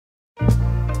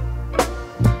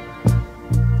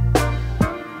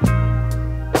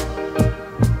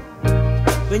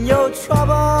When your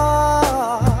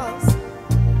troubles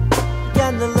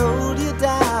began to load you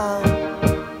down,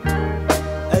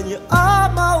 and you're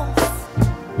almost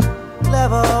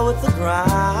level with the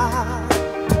ground,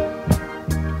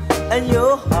 and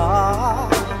your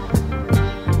heart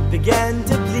began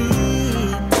to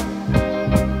bleed.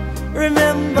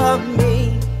 Remember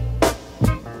me.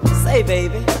 Say,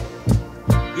 baby,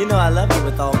 you know I love you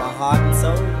with all my heart and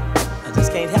soul. I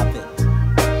just can't help it.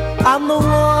 I'm the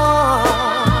one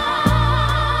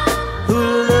who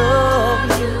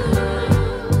loves you.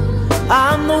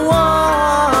 I'm the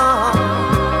one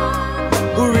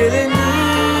who really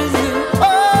needs you.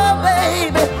 Oh,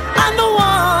 baby, I'm the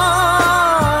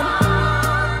one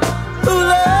who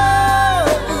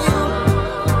loves you.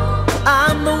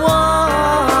 I'm the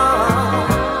one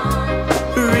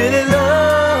who really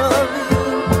loves you.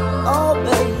 Oh,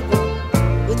 baby,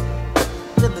 when you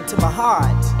live into my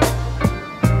heart,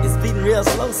 it's beating real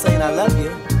slow saying I love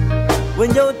you.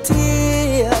 When your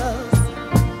tears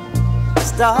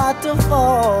start to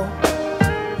fall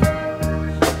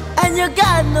and you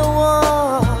got no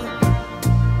one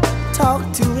talk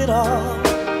to it all,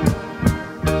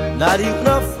 not even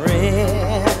a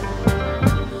friend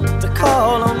to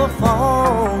call on the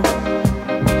phone.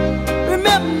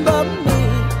 Remember me,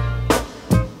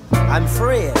 I'm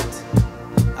Fred.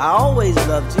 I always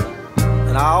loved you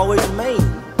and I always remain.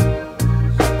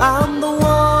 I'm the one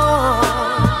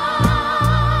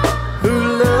who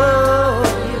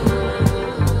loves you.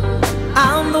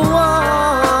 I'm the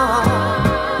one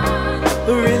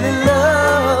who really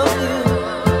loves you.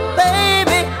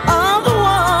 Baby, I'm the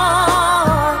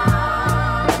one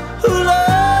who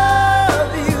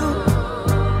loves you.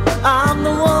 I'm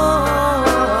the one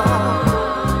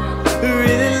who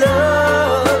really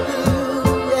loves you.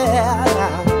 Yeah,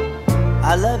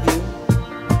 I love you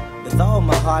with all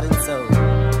my heart and soul.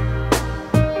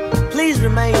 Please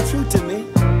remain true to me,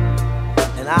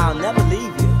 and I'll never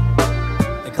leave you,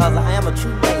 because I am a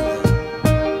true man.